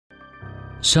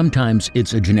Sometimes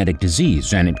it's a genetic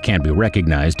disease and it can't be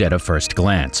recognized at a first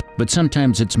glance, but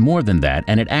sometimes it's more than that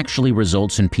and it actually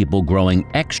results in people growing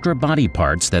extra body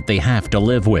parts that they have to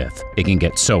live with. It can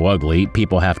get so ugly,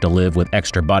 people have to live with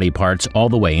extra body parts all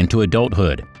the way into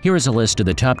adulthood. Here is a list of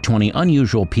the top 20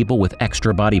 unusual people with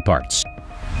extra body parts.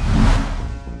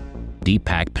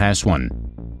 Deepak Paswan.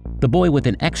 The boy with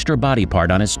an extra body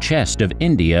part on his chest of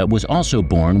India was also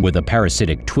born with a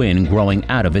parasitic twin growing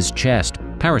out of his chest.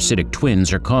 Parasitic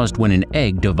twins are caused when an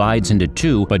egg divides into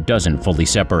two but doesn't fully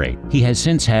separate. He has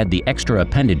since had the extra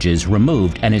appendages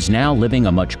removed and is now living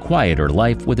a much quieter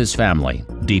life with his family.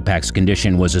 Deepak's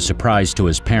condition was a surprise to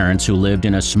his parents who lived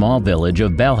in a small village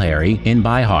of Belahari in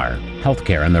Bihar.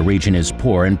 Healthcare in the region is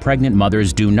poor and pregnant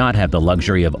mothers do not have the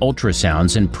luxury of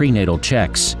ultrasounds and prenatal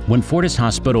checks. When Fortis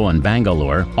Hospital in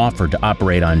Bangalore offered to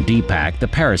operate on Deepak, the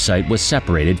parasite was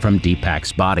separated from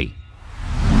Deepak's body.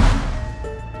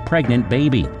 Pregnant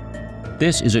baby.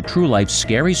 This is a true-life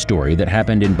scary story that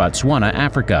happened in Botswana,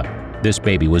 Africa. This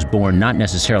baby was born not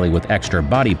necessarily with extra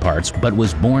body parts, but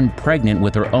was born pregnant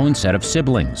with her own set of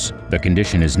siblings. The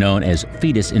condition is known as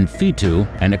fetus in fetu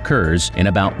and occurs in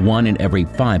about 1 in every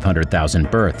 500,000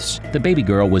 births. The baby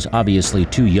girl was obviously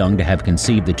too young to have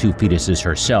conceived the two fetuses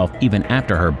herself. Even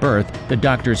after her birth, the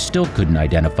doctors still couldn't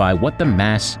identify what the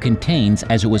mass contains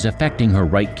as it was affecting her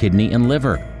right kidney and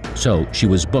liver. So she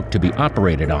was booked to be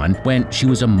operated on when she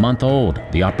was a month old.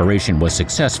 The operation was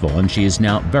successful and she is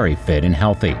now very fit and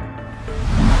healthy.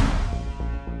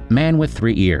 Man with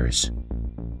 3 ears.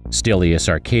 Stelios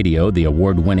Arcadio, the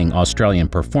award-winning Australian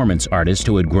performance artist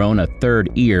who had grown a 3rd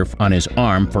ear on his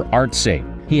arm for art's sake.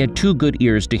 He had 2 good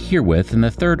ears to hear with and the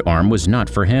 3rd arm was not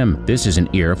for him. This is an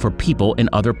ear for people in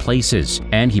other places.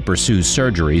 And he pursues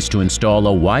surgeries to install a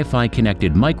Wi-Fi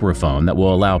connected microphone that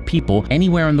will allow people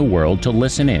anywhere in the world to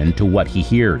listen in to what he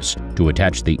hears. To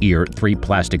attach the ear, 3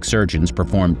 plastic surgeons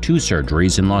performed 2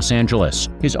 surgeries in Los Angeles.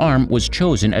 His arm was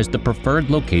chosen as the preferred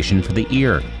location for the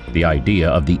ear. The idea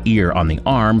of the ear on the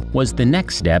arm was the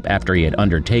next step after he had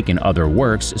undertaken other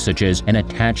works such as an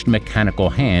attached mechanical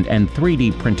hand and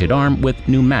 3D printed arm with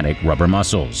pneumatic rubber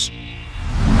muscles.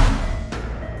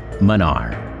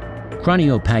 Manar.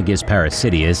 Craniopagus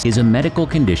parasitius is a medical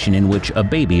condition in which a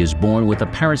baby is born with a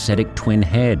parasitic twin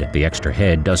head. The extra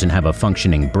head doesn't have a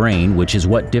functioning brain, which is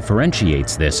what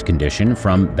differentiates this condition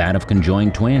from that of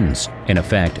conjoined twins. In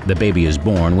effect, the baby is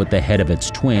born with the head of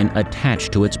its twin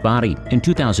attached to its body. In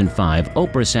 2005,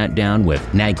 Oprah sat down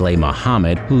with Nagle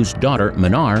Muhammad, whose daughter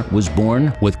Manar was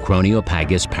born with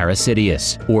Craniopagus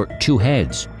parasitius, or 2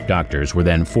 heads. Doctors were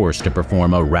then forced to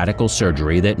perform a radical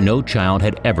surgery that no child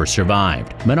had ever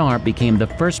survived. Manar became the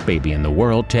first baby in the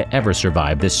world to ever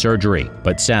survive this surgery.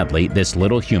 But sadly, this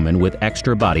little human with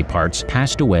extra body parts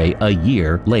passed away a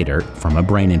year later from a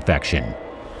brain infection.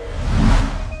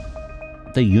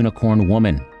 The Unicorn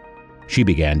Woman. She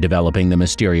began developing the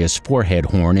mysterious forehead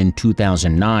horn in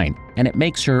 2009, and it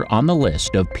makes her on the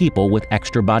list of people with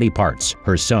extra body parts.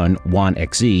 Her son, Juan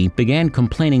XZ, began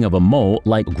complaining of a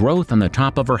mole-like growth on the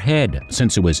top of her head.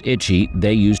 Since it was itchy,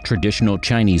 they used traditional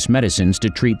Chinese medicines to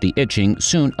treat the itching.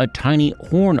 Soon, a tiny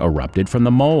horn erupted from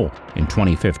the mole. In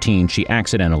 2015, she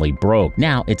accidentally broke.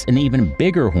 Now it's an even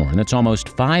bigger horn that's almost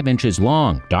 5 inches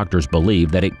long. Doctors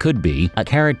believe that it could be a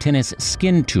keratinous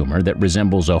skin tumor that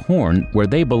resembles a horn, where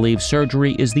they believe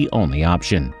surgery is the only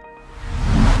option.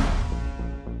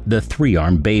 The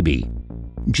 3-armed baby.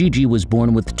 Gigi was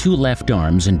born with 2 left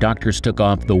arms and doctors took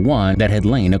off the one that had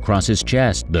lain across his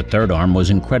chest. The 3rd arm was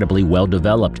incredibly well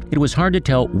developed. It was hard to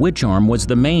tell which arm was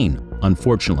the main.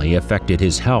 Unfortunately, affected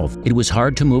his health. It was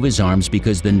hard to move his arms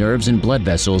because the nerves and blood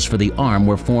vessels for the arm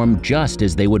were formed just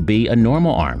as they would be a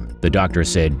normal arm. The doctor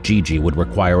said Gigi would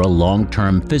require a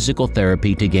long-term physical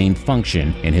therapy to gain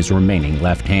function in his remaining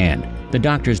left hand. The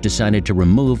doctors decided to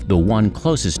remove the one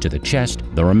closest to the chest.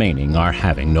 The remaining are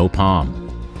having no palm.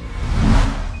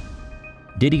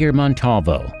 Didier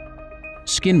Montalvo.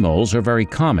 Skin moles are very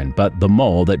common, but the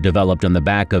mole that developed on the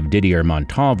back of Didier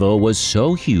Montalvo was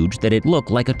so huge that it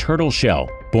looked like a turtle shell.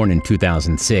 Born in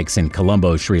 2006 in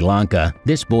Colombo, Sri Lanka,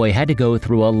 this boy had to go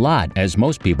through a lot as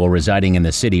most people residing in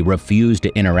the city refused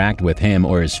to interact with him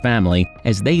or his family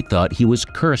as they thought he was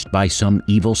cursed by some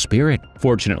evil spirit.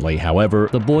 Fortunately, however,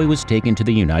 the boy was taken to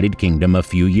the United Kingdom a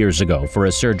few years ago for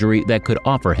a surgery that could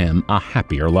offer him a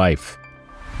happier life.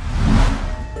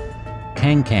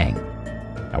 Kang Kang.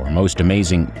 Our most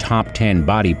amazing top 10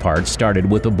 body parts started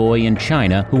with a boy in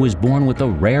China who was born with a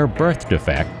rare birth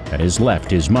defect that has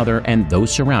left his mother and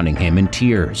those surrounding him in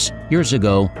tears. Years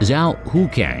ago, Zhao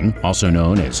Hukang, also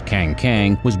known as Kang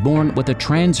Kang, was born with a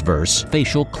transverse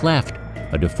facial cleft.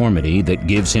 a deformity that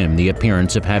gives him the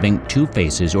appearance of having two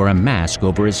faces or a mask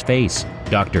over his face.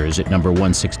 Doctors at No.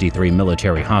 163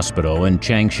 Military Hospital in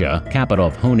Changsha, capital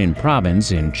of Hunan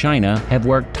Province in China, have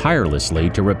worked tirelessly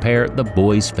to repair the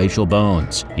boy's facial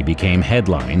bones. He became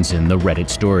headlines in the Reddit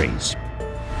stories.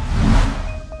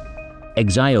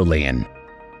 Exiolean.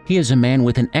 He is a man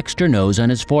with an extra nose on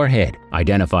his forehead.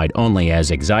 Identified only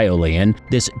as Exiolean,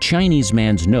 this Chinese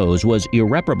man's nose was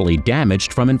irreparably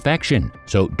damaged from infection,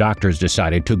 so doctors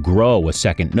decided to grow a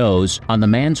second nose on the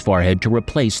man's forehead to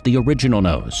replace the original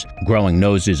nose. Growing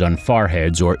noses on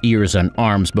foreheads or ears on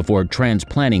arms before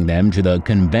transplanting them to the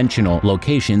conventional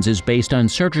locations is based on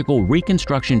surgical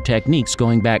reconstruction techniques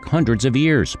going back hundreds of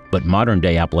years, but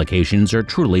modern-day applications are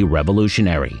truly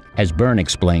revolutionary, as Byrne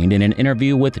explained in an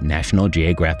interview with National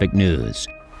Geographic News.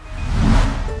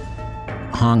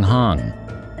 Hong Hong.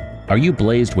 Are you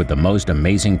blazed with the most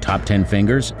amazing top 10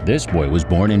 fingers? This boy was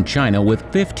born in China with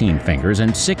 15 fingers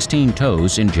and 16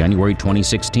 toes in January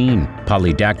 2016.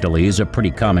 Polydactyly is a pretty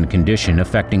common condition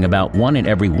affecting about 1 in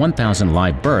every 1,000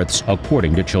 live births,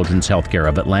 according to Children's Healthcare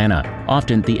of Atlanta.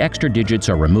 Often the extra digits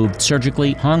are removed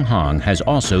surgically. Hong Hong has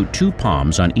also 2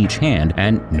 palms on each hand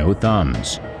and no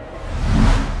thumbs.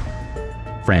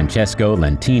 Francesco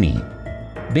Lentini.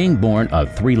 Being born a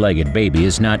 3-legged baby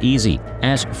is not easy.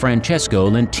 As Francesco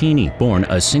Lentini, born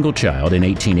a single child in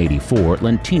 1884,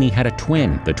 Lentini had a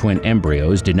twin. The twin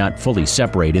embryos did not fully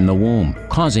separate in the womb,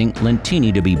 causing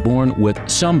Lentini to be born with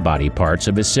some body parts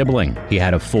of his sibling. He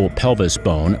had a full pelvis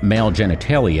bone, male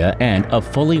genitalia, and a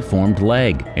fully formed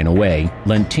leg. In a way,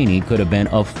 Lentini could have been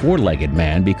a 4-legged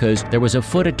man because there was a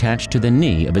foot attached to the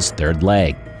knee of his third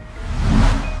leg.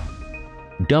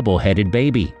 Double-headed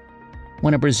baby.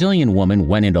 When a Brazilian woman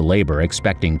went into labor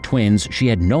expecting twins, she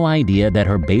had no idea that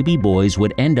her baby boys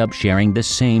would end up sharing the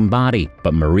same body.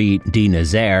 But Marie de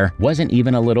Nazaire wasn't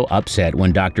even a little upset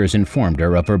when doctors informed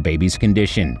her of her baby's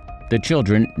condition. The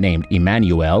children, named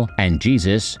Emmanuel and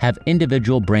Jesus, have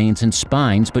individual brains and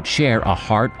spines but share a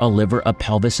heart, a liver, a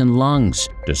pelvis, and lungs.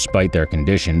 Despite their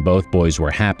condition, both boys were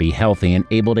happy, healthy, and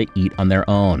able to eat on their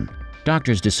own.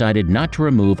 Doctors decided not to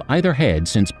remove either head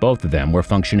since both of them were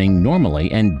functioning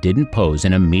normally and didn't pose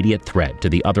an immediate threat to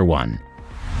the other one.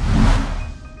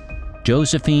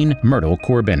 Josephine Myrtle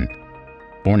Corbin.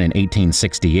 Born in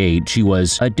 1868, she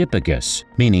was adipicus,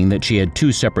 meaning that she had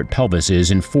 2 separate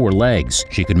pelvises and 4 legs.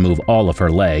 She could move all of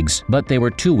her legs, but they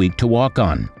were too weak to walk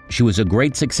on. She was a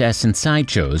great success in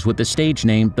sideshows with the stage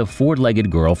name The Four-Legged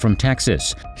Girl from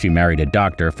Texas. She married a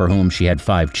doctor for whom she had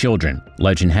 5 children.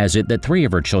 Legend has it that 3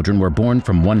 of her children were born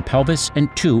from one pelvis and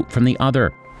 2 from the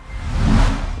other.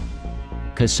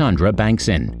 Cassandra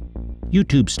Bankson.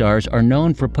 YouTube stars are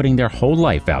known for putting their whole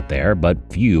life out there,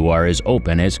 but few are as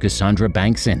open as Cassandra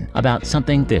Bankson about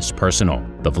something this personal.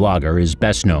 The vlogger is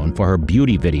best known for her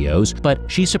beauty videos, but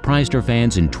she surprised her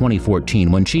fans in 2014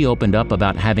 when she opened up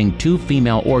about having 2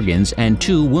 female organs and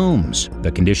 2 wombs.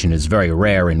 The condition is very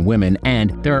rare in women,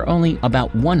 and there are only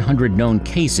about 100 known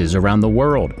cases around the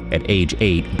world. At age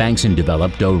 8, Bankson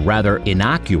developed a rather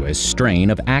innocuous strain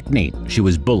of acne. She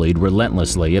was bullied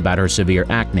relentlessly about her severe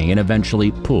acne and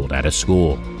eventually pulled out of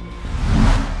school.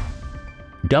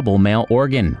 Double male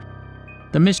organ.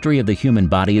 The mystery of the human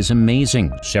body is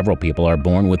amazing. Several people are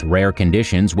born with rare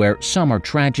conditions where some are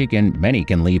tragic and many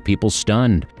can leave people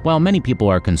stunned. While many people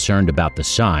are concerned about the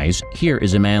size, here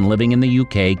is a man living in the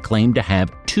UK claimed to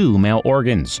have 2 male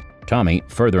organs. Tommy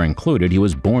further included he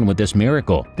was born with this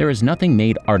miracle. There is nothing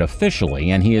made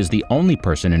artificially, and he is the only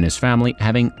person in his family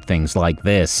having things like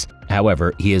this.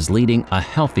 However, he is leading a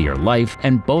healthier life,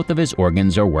 and both of his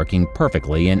organs are working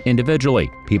perfectly and individually.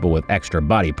 People with extra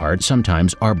body parts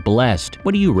sometimes are blessed.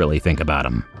 What do you really think about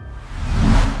him?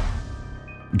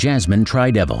 Jasmine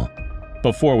Tridevil.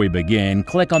 Before we begin,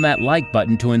 click on that like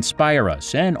button to inspire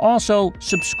us, and also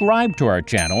subscribe to our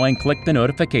channel and click the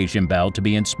notification bell to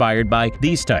be inspired by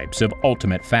these types of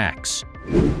ultimate facts.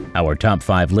 Our top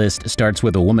 5 list starts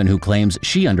with a woman who claims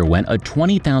she underwent a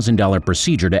 $20,000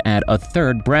 procedure to add a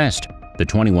 3rd breast. The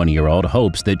 21-year-old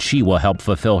hopes that she will help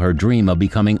fulfill her dream of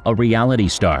becoming a reality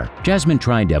star. Jasmine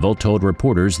Tridevil told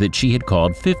reporters that she had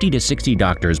called 50 to 60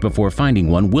 doctors before finding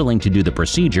one willing to do the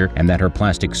procedure, and that her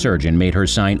plastic surgeon made her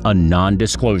sign a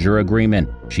non-disclosure agreement.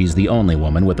 She's the only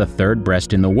woman with a 3rd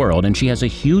breast in the world, and she has a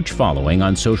huge following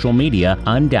on social media.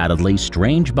 Undoubtedly,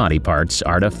 strange body parts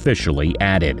artificially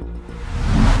added.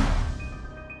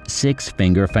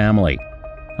 6-finger family.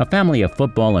 A family of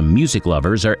football and music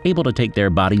lovers are able to take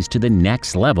their bodies to the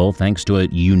next level thanks to a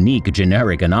unique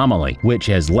genetic anomaly, which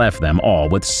has left them all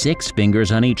with 6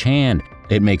 fingers on each hand.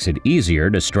 It makes it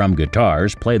easier to strum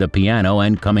guitars, play the piano,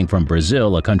 and coming from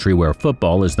Brazil, a country where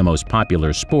football is the most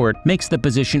popular sport, makes the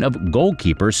position of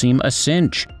goalkeeper seem a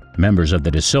cinch. Members of the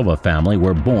De Silva family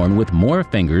were born with more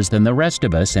fingers than the rest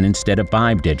of us, and instead of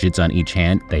 5 digits on each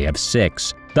hand, they have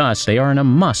 6. Thus, they are on a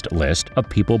must list of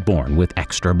people born with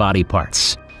extra body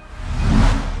parts.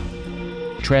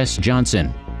 Tress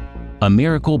Johnson. A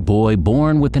miracle boy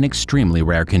born with an extremely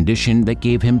rare condition that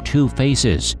gave him 2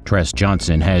 faces. Tress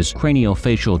Johnson has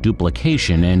craniofacial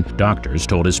duplication, and doctors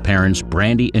told his parents,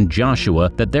 Brandy and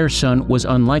Joshua, that their son was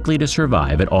unlikely to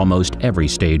survive at almost every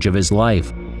stage of his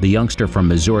life. The youngster from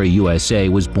Missouri, USA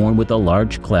was born with a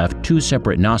large cleft, 2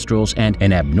 separate nostrils, and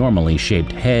an abnormally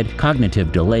shaped head,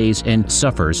 cognitive delays, and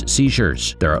suffers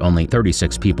seizures. There are only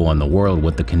 36 people in the world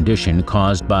with the condition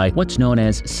caused by what's known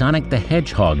as Sonic the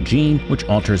Hedgehog gene, which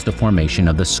alters the formation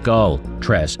of the skull.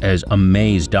 Tress has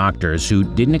amazed doctors who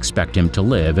didn't expect him to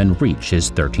live and reach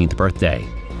his 13th birthday.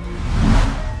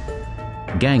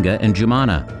 Ganga and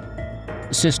Jumana.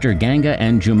 Sister Ganga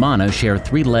and Jumana share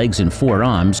 3 legs and 4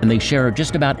 arms, and they share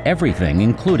just about everything,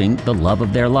 including the love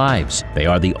of their lives. They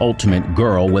are the ultimate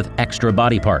girl with extra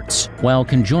body parts. While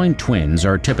conjoined twins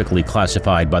are typically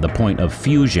classified by the point of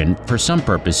fusion, for some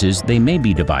purposes they may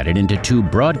be divided into 2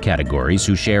 broad categories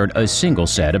who shared a single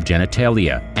set of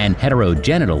genitalia, and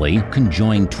heterogenitally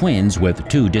conjoined twins with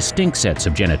 2 distinct sets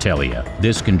of genitalia.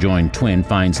 This conjoined twin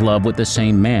finds love with the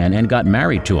same man and got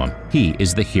married to him. He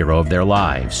is the hero of their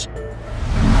lives.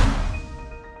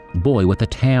 Boy with a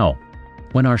tail.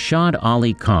 When Arshad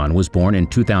Ali Khan was born in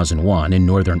 2001 in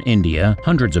northern India,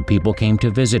 hundreds of people came to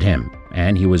visit him,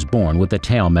 and he was born with a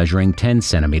tail measuring 10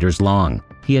 centimeters long.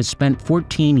 He has spent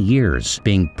 14 years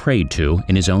being prayed to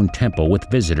in his own temple, with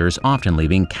visitors often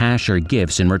leaving cash or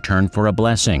gifts in return for a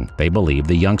blessing. They believed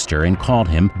the youngster and called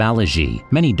him Balaji.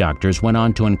 Many doctors went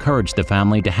on to encourage the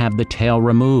family to have the tail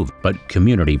removed, but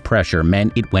community pressure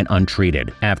meant it went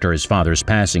untreated. After his father's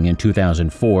passing in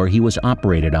 2004, he was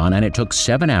operated on, and it took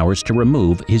 7 hours to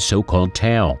remove his so-called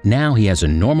tail. Now he has a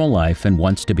normal life and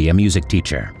wants to be a music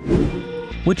teacher.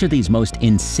 Which of these most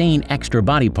insane extra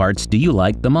body parts do you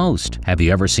like the most? Have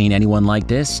you ever seen anyone like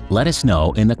this? Let us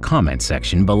know in the comment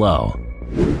section below.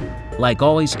 Like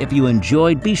always, if you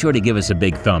enjoyed, be sure to give us a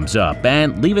big thumbs up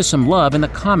and leave us some love in the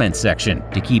comment section.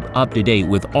 To keep up to date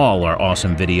with all our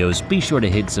awesome videos, be sure to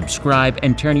hit subscribe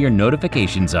and turn your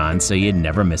notifications on so you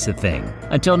never miss a thing.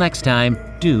 Until next time,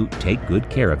 do take good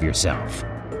care of yourself.